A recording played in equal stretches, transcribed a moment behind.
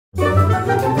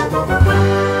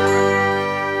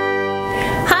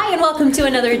Hi, and welcome to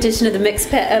another edition of the Mixed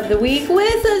Pet of the Week.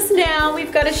 With us now,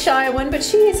 we've got a shy one, but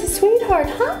she is a sweetheart.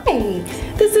 Hi,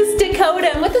 this is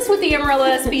Dakota, and with us with the Amarillo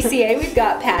SPCA, we've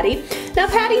got Patty. Now,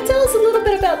 Patty, tell us a little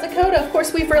bit about Dakota. Of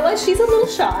course, we've realized she's a little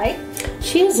shy.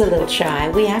 She is a little shy.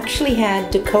 We actually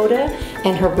had Dakota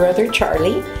and her brother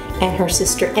Charlie and her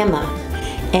sister Emma.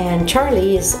 And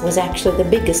Charlie was actually the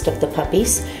biggest of the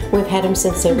puppies. We've had them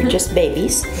since they were just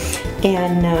babies.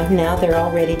 And now they're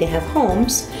all ready to have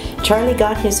homes. Charlie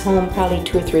got his home probably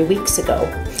 2 or 3 weeks ago.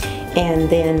 And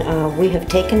then we have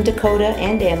taken Dakota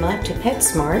and Emma to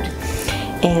PetSmart.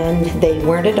 And they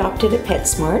weren't adopted at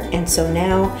PetSmart. And so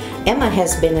now Emma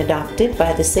has been adopted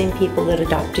by the same people that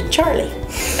adopted Charlie.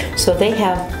 So they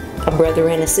have a brother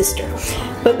and a sister.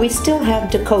 But we still have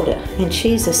Dakota, and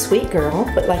she's a sweet girl,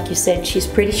 but like you said, she's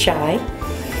pretty shy.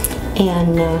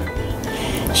 And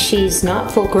she's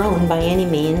not full grown by any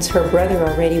means. Her brother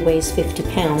already weighs 50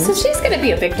 pounds. So she's going to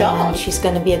be a big dog. And she's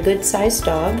going to be a good sized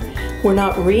dog. We're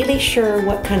not really sure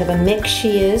what kind of a mix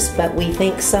she is, but we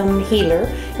think some healer.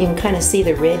 You can kind of see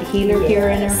the red healer here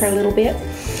in her a little bit.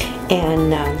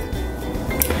 And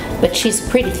but she's a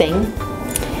pretty thing.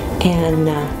 And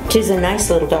she's a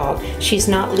nice little dog. She's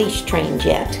not leash trained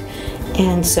yet,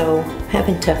 and so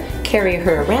having to carry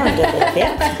her around a little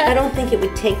bit. I don't think it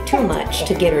would take too much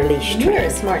to get her leash trained. You're a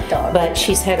smart dog. But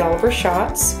she's had all of her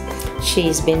shots.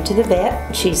 She's been to the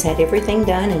vet. She's had everything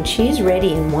done, and she's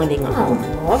ready and wanting a home.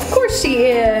 Oh, of course she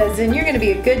is, and you're going to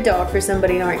be a good dog for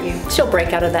somebody, aren't you? She'll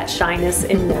break out of that shyness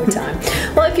in no time.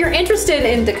 Well, if you're interested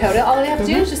in Dakota, all you have to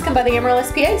do is just come by the Amarillo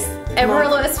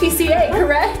SPCA,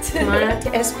 correct? Come on out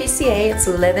to SPCA. It's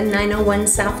 11901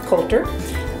 South Coulter,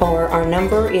 or our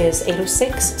number is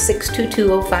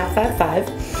 806-622-0555,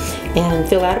 and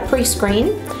fill out a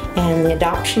pre-screen, and the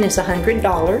adoption is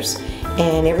 $100.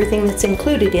 And everything that's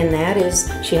included in that is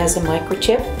she has a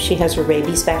microchip, she has her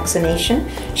rabies vaccination,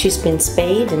 she's been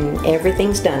spayed, and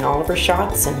everything's done, all of her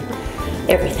shots and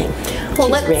everything. Well,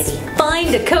 she's let's ready.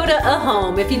 Find Dakota a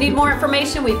home. If you need more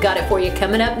information, we've got it for you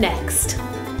coming up next.